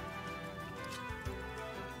game.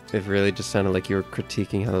 It really just sounded like you were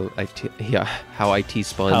critiquing how IT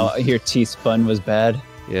spun. How your T-spun was bad.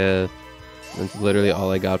 Yeah, that's literally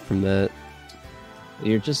all I got from that.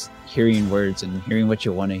 You're just hearing words and hearing what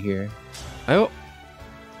you want to hear.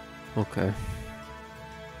 Okay.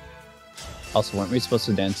 Also, weren't we supposed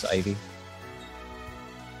to dance Ivy?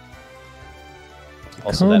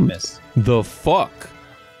 Also, that Come missed. the fuck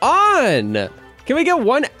on! Can we get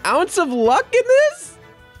 1 ounce of luck in this?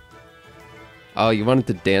 Oh, you wanted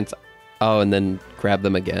to dance. Oh, and then grab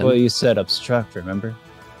them again? Well, you said obstruct, remember?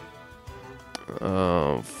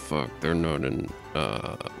 Oh, fuck. They're not in...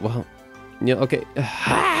 well... Yeah, okay.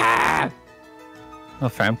 Well,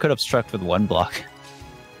 Fram could obstruct with 1 block.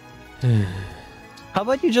 How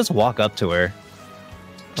about you just walk up to her?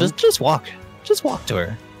 Just walk. Just walk to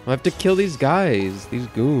her. I have to kill these guys. These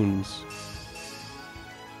goons.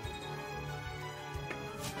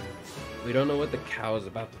 We don't know what the cow is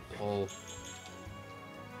about to pull.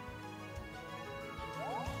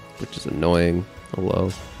 Which is annoying.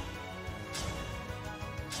 Hello.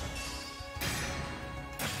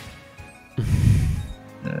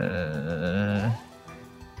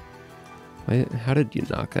 How did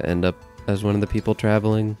Yunaka end up as one of the people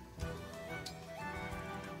traveling?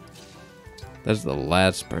 That's the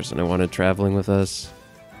last person I wanted traveling with us.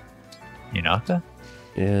 Yunaka?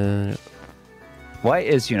 Yeah. Why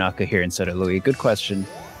is Yunaka here instead of Louis? Good question.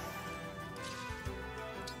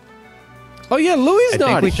 Oh yeah, Louis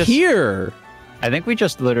not we just- here. I think we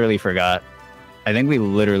just literally forgot. I think we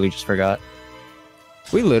literally just forgot.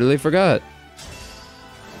 We literally forgot.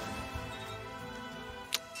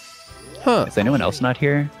 Huh. Is anyone else not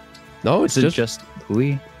here? No, it's Is it just... just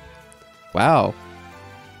Louis? Wow.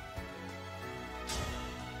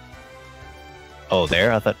 Oh,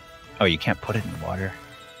 there? I thought... Oh, you can't put it in the water.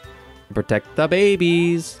 Protect the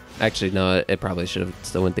babies. Actually, no, it probably should have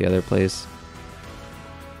still went the other place.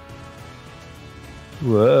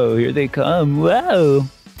 Whoa, here they come. Whoa.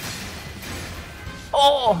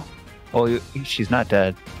 Oh! Oh, she's not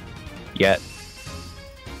dead. Yet.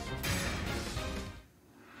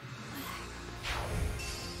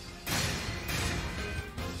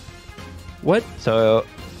 What? So,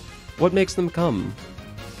 What makes them come?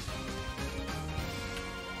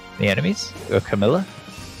 the enemies? Camilla?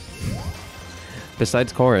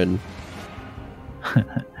 Besides Corin.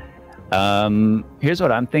 Here's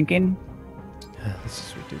what I'm thinking. Let's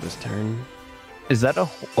just redo this turn. Is that a...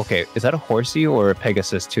 Okay, is that a horsey or a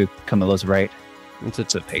Pegasus to Camilla's right? It's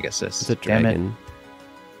It's a Pegasus. It's a Damn it. dragon.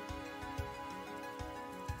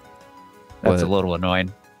 That's What? a little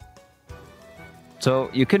annoying.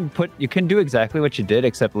 So you can do exactly what you did,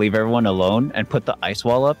 except leave everyone alone and put the ice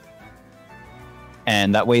wall up,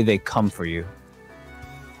 and that way they come for you.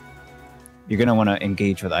 You're gonna want to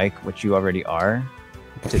engage with Ike, which you already are,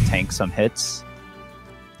 to tank some hits.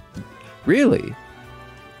 Really?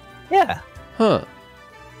 Yeah. Huh.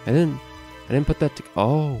 I didn't put that to...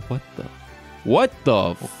 Oh, what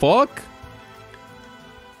the fuck?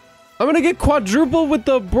 I'm gonna get quadruple with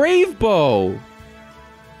the brave bow.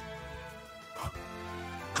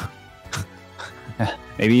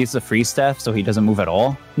 Maybe use the free staff so he doesn't move at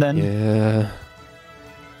all. Then. Yeah.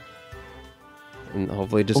 And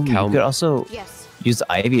hopefully just Ooh, you could also Yes. use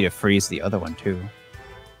Ivy to freeze the other one too.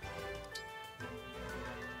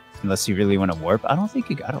 Unless you really want to warp. I don't think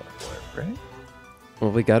you gotta warp, right?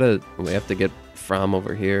 Well, we have to get From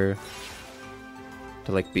over here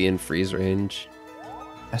to like be in freeze range.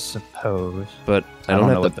 I suppose. But I don't know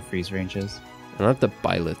have what to the freeze range is. I don't have to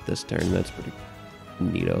Byleth this turn. That's pretty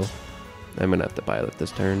neato. I'm gonna have to Byleth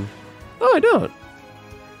this turn. Oh, I don't.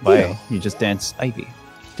 Why? Yeah. You just dance Ivy.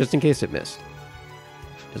 Just in case it missed.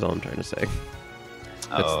 Is all I'm trying to say.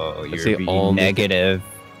 Oh, that's you're the being only- negative.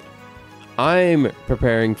 I'm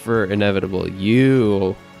preparing for inevitable.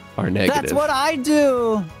 You are negative. That's what I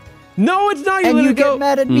do. No, it's not. You And you literally get go.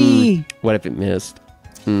 mad at me. What if it missed?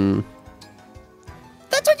 Hmm.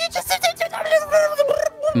 That's what you just said.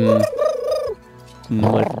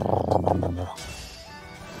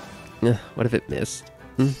 What if it missed?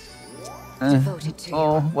 Devoted to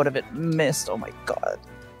Oh, what if it missed? Oh my god.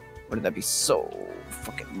 Wouldn't that be so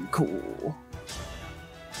fucking cool?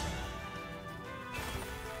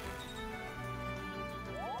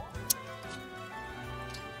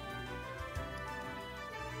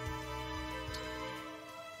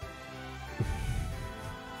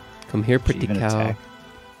 Come here, pretty Even cow. attack.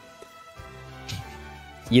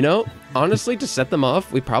 You know, honestly, to set them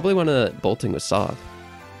off, we probably want to bolting with soft,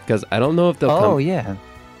 because I don't know if they'll come. Oh yeah.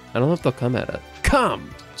 I don't know if they'll come at it. Come.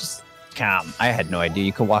 Just calm. I had no idea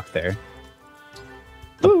you could walk there.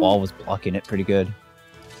 The Ooh. ball was blocking it pretty good.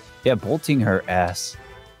 Yeah, bolting her ass.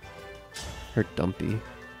 Her dumpy.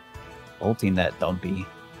 Bolting that dumpy.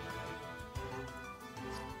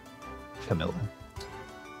 Camilla.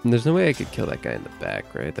 And there's no way I could kill that guy in the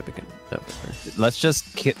back, right? That we can. No, whatever. Let's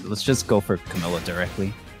just go for Camilla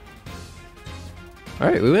directly. All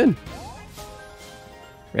right, we win.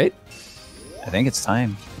 Right? I think it's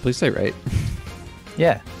time. Please say right.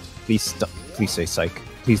 Yeah. Please say psych.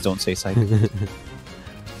 Please don't say psych.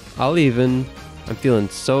 I'll even. I'm feeling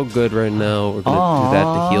so good right now. We're gonna do that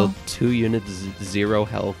to heal 2 units, 0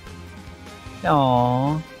 health.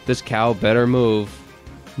 Aww. This cow better move.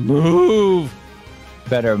 Move!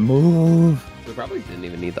 Better move. We probably didn't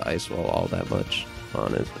even need the ice wall all that much,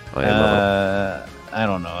 honest. I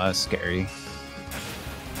don't know. That's scary.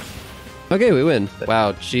 Okay, we win.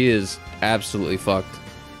 Wow, she is absolutely fucked.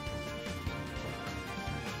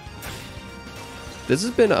 This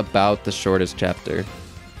has been about the shortest chapter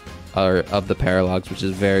of the Paralogues, which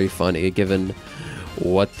is very funny given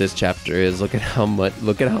what this chapter is. Look at how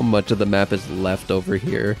much of the map is left over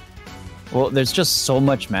here. Well, there's just so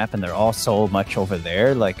much map, and they're all so much over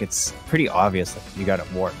there. Like, it's pretty obvious that you got it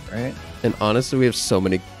warped, right? And honestly, we have so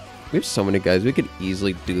many guys. We could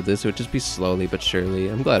easily do this. It would just be slowly but surely.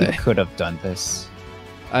 I'm glad I could have done this.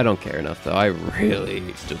 I don't care enough though. I really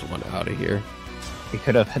just want out of here. We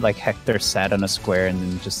could have had like Hector sat on a square and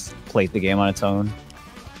then just played the game on its own.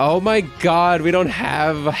 Oh my god, we don't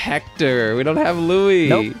have Hector. We don't have Louis.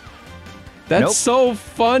 Nope. That's so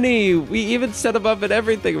funny. We even set him up and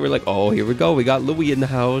everything. We're like, oh, here we go. We got Louis in the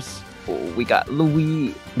house. Oh, we got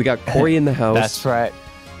Louis. We got Corey in the house. That's right.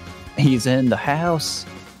 He's in the house.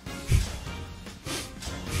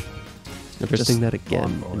 Never sing that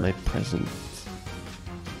again in my presence.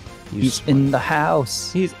 He's in the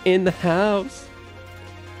house. He's in the house.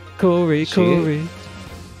 Corey.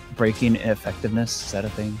 Breaking effectiveness, is that a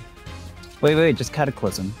thing? Wait, just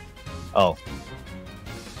Cataclysm. Oh.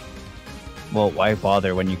 Well, why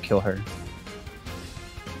bother when you kill her?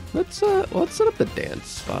 Let's set up the dance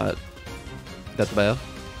spot. Got the bell?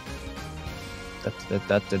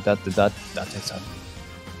 That takes time.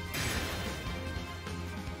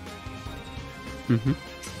 Mm-hmm.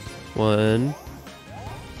 1.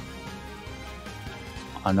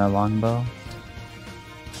 On a longbow.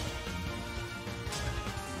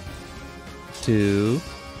 2.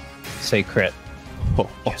 Say crit. Oh.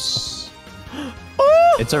 Yes.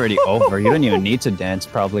 It's already over. You don't even need to dance,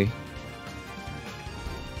 probably.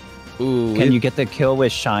 Ooh. Can you get the kill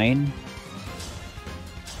with Shine?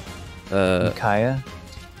 Kaya?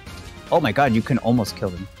 Oh my god, you can almost kill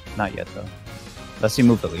him. Not yet, though. Unless you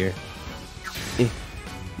move the Leer.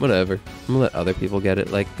 Whatever. I'm gonna let other people get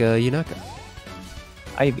it, like Yunaka.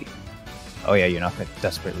 Ivy. Oh yeah, Yunaka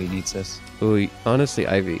desperately needs this. Ooh, honestly,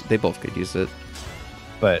 Ivy. They both could use it.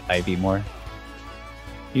 But Ivy more.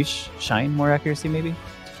 You Shine more accuracy, maybe?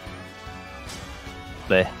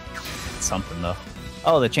 Bleh. Something, though.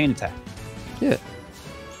 Oh, the chain attack. Yeah.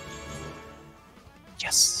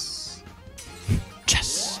 Yes.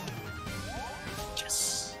 Yes.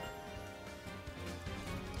 Yes.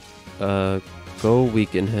 Go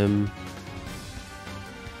weaken him.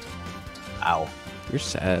 Ow. You're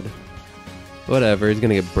sad. Whatever, he's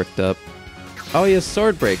gonna get bricked up. Oh, he has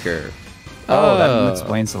Swordbreaker. Oh, that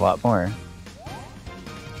explains a lot more.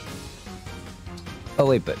 Oh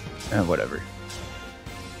wait, but whatever.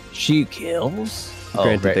 She kills.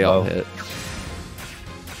 Granted, right, they all hit.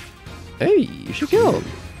 Hey, you should kill him.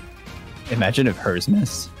 Imagine if hers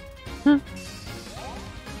missed.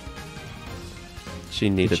 She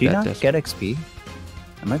needed Did she that. not get XP?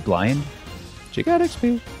 Am I blind? She got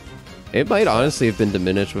XP. It might honestly have been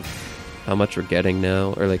diminished with how much we're getting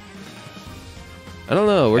now, or like, I don't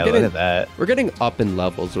know. Look at that. We're getting up in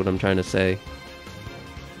levels. What I'm trying to say.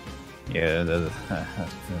 Yeah.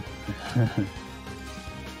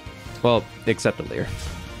 Well, except Aleer.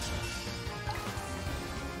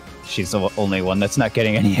 She's the only one that's not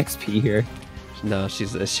getting any XP here. No, she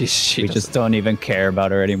We just don't even care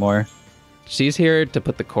about her anymore. She's here to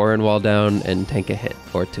put the Corrin wall down and tank a hit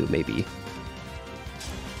or 2, maybe.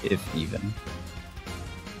 If even.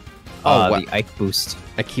 Oh, the Ike boost.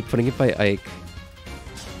 I keep putting it by Ike.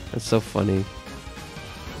 That's so funny.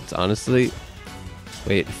 It's honestly...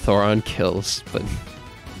 Wait, Thoron kills, but...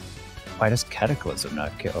 Why does Cataclysm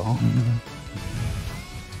not kill?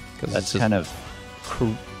 That's kind of...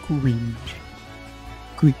 cringe.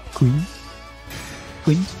 Quinge?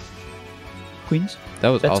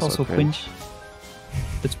 That's also cringe.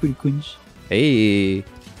 That's pretty cringe. Hey,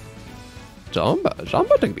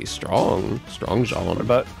 Jamba can be strong. Strong Jean.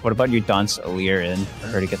 What about you dance Aleer in for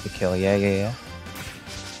her to get the kill? Yeah.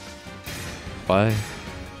 Why?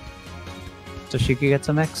 So she could get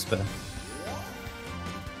some expa.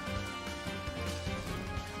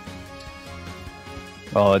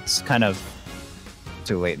 Well, it's kind of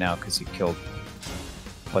too late now because you killed.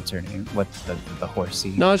 What's her name? What's the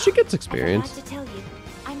horsey? No, she gets experience. I have to tell you,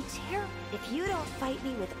 I'm terrible. If you don't fight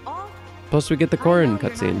me with all... Plus, we get the Corrin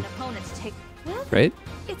cutscene, Well, right?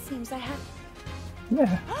 it seems I have...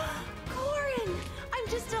 Yeah. Corin! I'm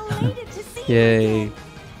just elated to see you Yay. again.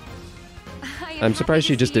 I'm surprised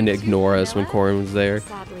she just didn't ignore us when Corin was there.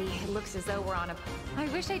 Sadly, it looks as though we're on a... I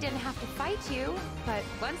wish I didn't have to fight you, but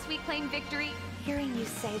once we claim victory... Hearing you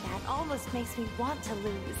say that almost makes me want to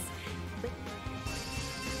lose. But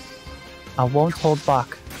I won't hold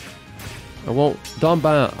back. I won't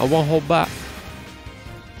hold back.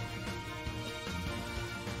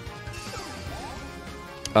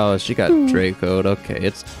 Oh, she got Draco'd. Okay,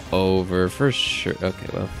 it's over for sure. Okay,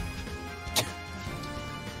 well.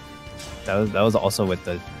 That was also with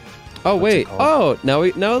the... Oh, what's it wait. called? Oh,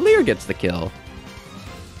 now Lear gets the kill.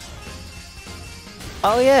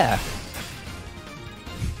 Oh, yeah.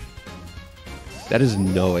 That is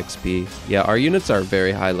no XP. Yeah, our units are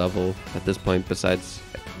very high level at this point, besides...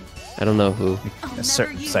 I don't know who.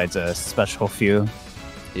 Besides a special few.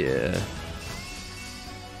 Yeah.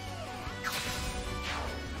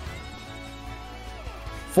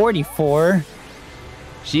 $44.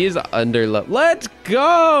 She is under level. Let's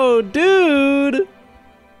go, dude!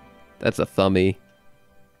 That's a thumbie.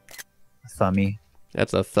 Thummy.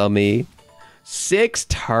 That's a thumbie. 6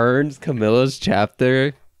 turns, Camilla's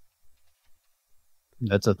chapter.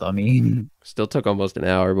 That's a thummy. Still took almost an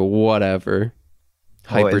hour, but whatever.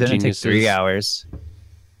 Oh, it Hyper didn't take geniuses. 3 hours.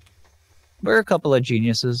 We're a couple of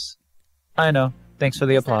geniuses. I know. Thanks for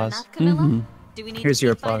the Is that applause. enough, Camilla? Mhm. Do we need Here's to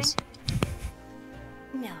your keep fighting? applause.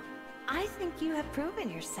 no, I think you have proven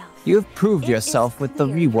yourself. You've proved It yourself is with the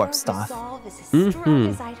clear rewarp your stuff. resolve is as strong Mhm.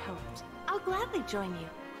 as I'd hoped. I'll gladly join you.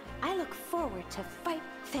 I look forward to fight.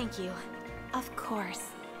 Thank you. Of course.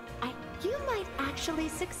 You might actually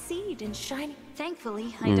succeed in shining.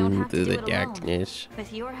 Thankfully, I don't have to Through do the it alone. darkness.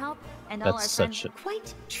 With your help and all our That's friends... such a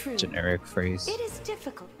Quite true. generic phrase. It is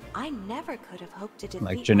difficult. I never could have hoped to defeat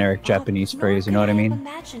Like generic my father, Japanese nor phrase, you know could what I mean? have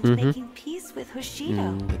imagined Mhm. making peace with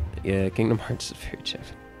Hoshido. Yeah, Kingdom Hearts is very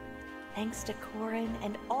Japanese. Thanks to Corin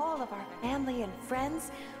and all of our family and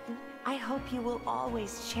friends, I hope you will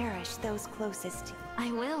always cherish those closest to you.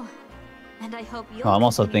 I will. And I hope you'll Oh, I'm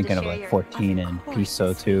also continue to thinking of share like your- 14 Of and course,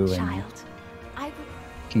 Piso too, sweet and child. I will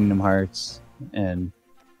Kingdom Hearts, and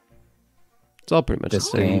It's all pretty much the this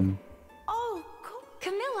same. game. Oh, cool.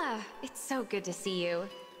 Camilla, it's so good to see you.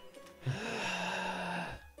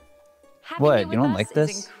 Having What, you you with don't us like is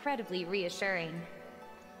this? incredibly reassuring.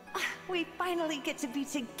 We finally get to be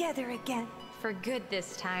together again. For good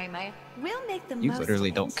this time. We'll make the You most literally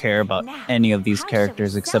of don't it. care about Now, any of these how shall we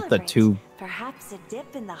characters except the celebrate? 2. Perhaps a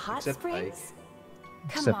dip in the hot Except springs? Come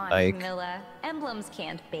Except on, Ike. Camilla. Emblems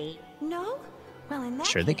can't bait. No? Well, in that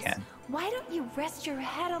Sure they case, can. why don't you rest your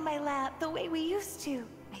head on my lap the way we used to?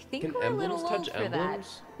 I think Can we're a little emblems old touch for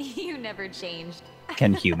emblems? that. You never changed.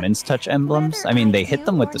 Can humans touch emblems? Whether I mean, they do hit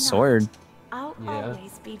them with or the not, sword. I'll Yeah.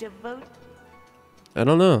 always be devoted. I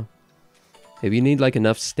don't know. Maybe you need like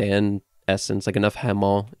enough stand essence, like enough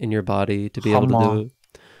Hemel in your body to be able to do Hemel. it.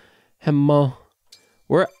 Hemel.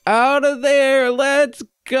 We're out of there. Let's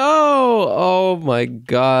go. Oh my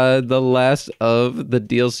god. The last of the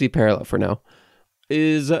DLC Paralogue for now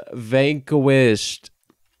is vanquished.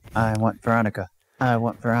 I want Veronica. I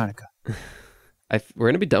want Veronica. We're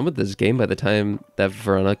going to be done with this game by the time that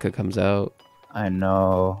Veronica comes out. I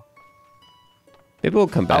know. Maybe we'll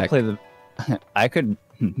come I'll back. play the... I could...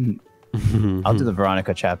 I'll do the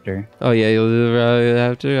Veronica chapter. Oh yeah, you'll do it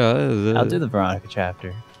after. I'll do the Veronica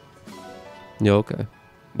chapter. Yeah, okay.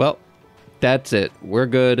 Well, that's it. We're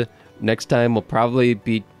good. Next time we'll probably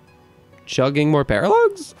be chugging more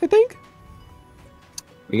paralogs, I think.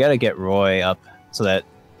 We gotta get Roy up so that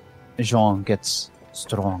Jean gets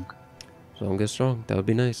strong. So I'm get strong. That would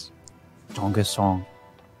be nice. Jean gets strong.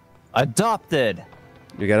 Adopted!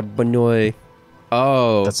 You got a Benoy.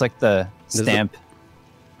 Oh, That's like the is the- stamp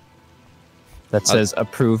that says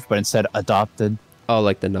approved, but instead adopted. oh,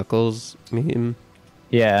 like the Knuckles meme.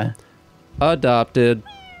 Yeah. Adopted.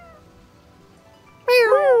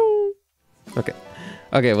 Okay.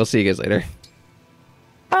 Okay, we'll see you guys later.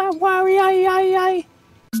 Bye.